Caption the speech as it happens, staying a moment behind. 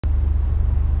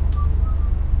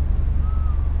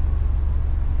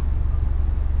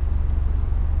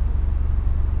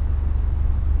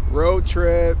road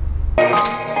trip.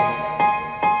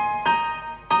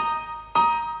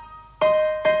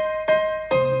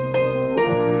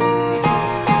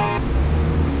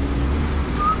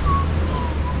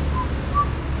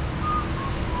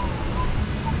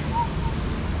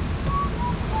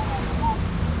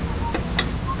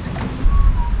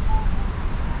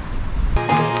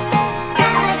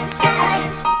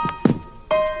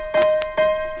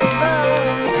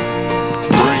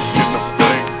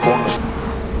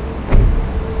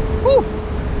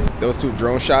 Those two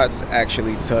drone shots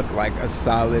actually took like a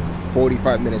solid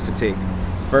 45 minutes to take.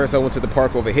 First, I went to the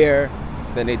park over here.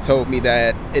 Then they told me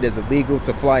that it is illegal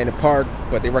to fly in the park,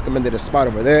 but they recommended a spot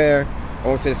over there. I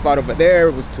went to the spot over there.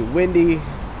 It was too windy.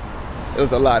 It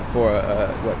was a lot for a,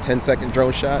 what, 10-second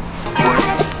drone shot.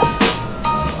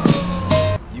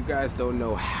 You guys don't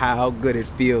know how good it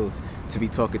feels to be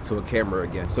talking to a camera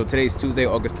again. So today's Tuesday,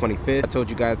 August 25th. I told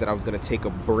you guys that I was gonna take a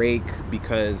break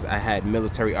because I had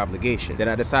military obligation. Then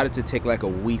I decided to take like a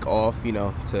week off, you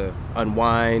know, to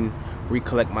unwind,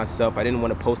 recollect myself. I didn't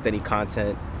want to post any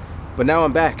content, but now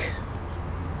I'm back.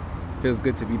 Feels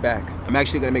good to be back. I'm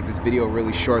actually gonna make this video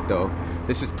really short though.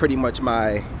 This is pretty much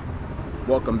my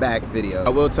welcome back video. I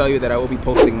will tell you that I will be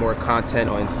posting more content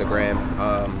on Instagram.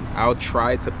 I'll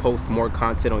try to post more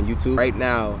content on YouTube. Right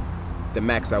now, the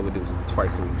max I would do is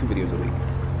twice a week, 2 videos a week.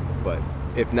 But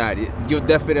if not, you'll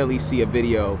definitely see a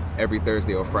video every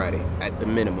Thursday or Friday at the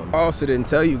minimum. I also didn't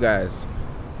tell you guys,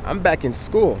 I'm back in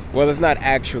school. Well, it's not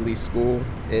actually school.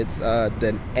 It's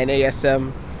the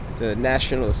NASM, the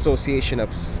National Association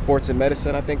of Sports and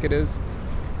Medicine, I think it is.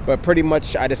 But pretty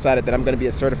much I decided that I'm gonna be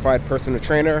a certified personal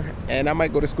trainer and I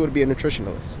might go to school to be a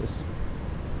nutritionalist.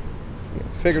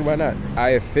 Figured why not?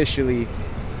 I officially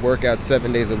work out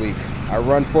 7 days a week. I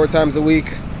run 4 times a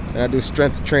week and I do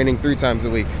strength training 3 times a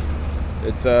week.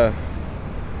 It's a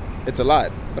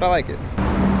lot, but I like it.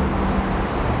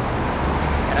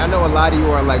 And I know a lot of you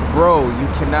are like, bro, you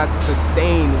cannot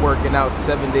sustain working out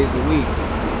 7 days a week.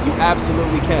 You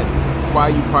absolutely can. That's why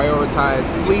you prioritize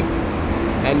sleep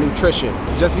and nutrition.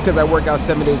 Just because I work out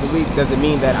 7 days a week doesn't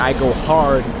mean that I go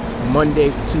hard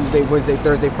Monday, Tuesday, Wednesday,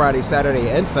 Thursday, Friday, Saturday,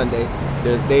 and Sunday.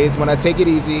 There's days when I take it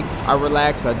easy, I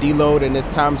relax, I deload, and there's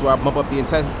times where I bump up the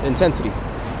intensity.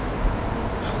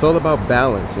 It's all about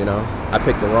balance, you know? I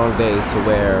picked the wrong day to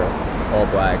wear all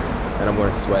black, and I'm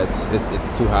wearing sweats.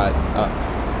 It's too hot.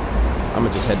 I'm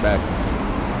gonna just head back.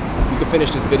 You can finish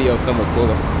this video somewhere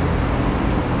cooler.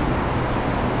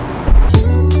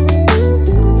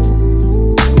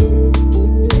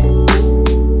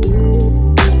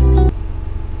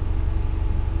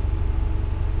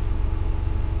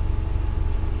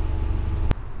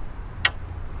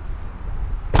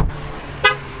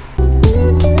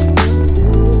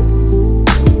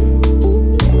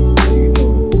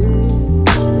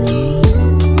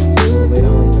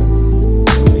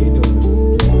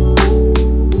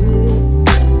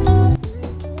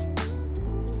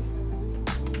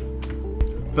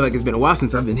 I feel like it's been a while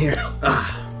since I've been here.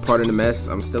 Pardon the mess.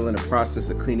 I'm still in the process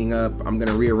of cleaning up. I'm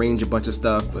gonna rearrange a bunch of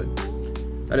stuff, but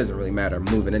that doesn't really matter. I'm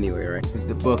moving anyway, right? It's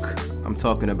the book I'm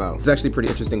talking about. It's actually pretty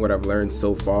interesting what I've learned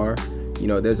so far. You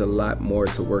know, there's a lot more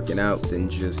to working out than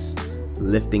just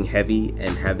lifting heavy and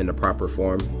having the proper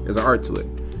form. There's an art to it.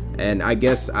 And I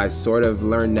guess I sort of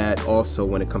learned that also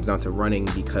when it comes down to running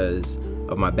because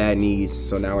of my bad knees.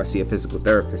 So now I see a physical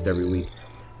therapist every week.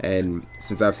 And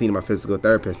since I've seen my physical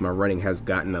therapist, my running has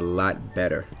gotten a lot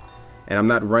better. And I'm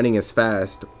not running as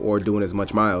fast or doing as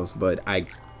much miles, but I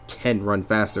can run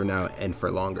faster now and for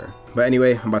longer. But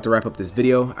anyway, I'm about to wrap up this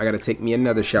video. I gotta take me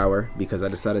another shower because I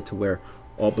decided to wear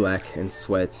all black and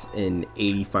sweats in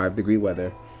 85-degree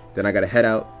weather. Then I gotta head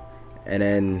out and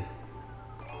then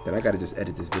I gotta just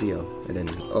edit this video. And then,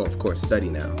 oh, of course, study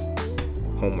now.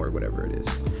 Homework, whatever it is.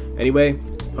 Anyway,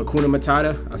 Hakuna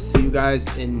Matata. I'll see you guys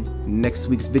in next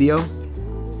week's video.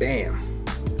 Bam.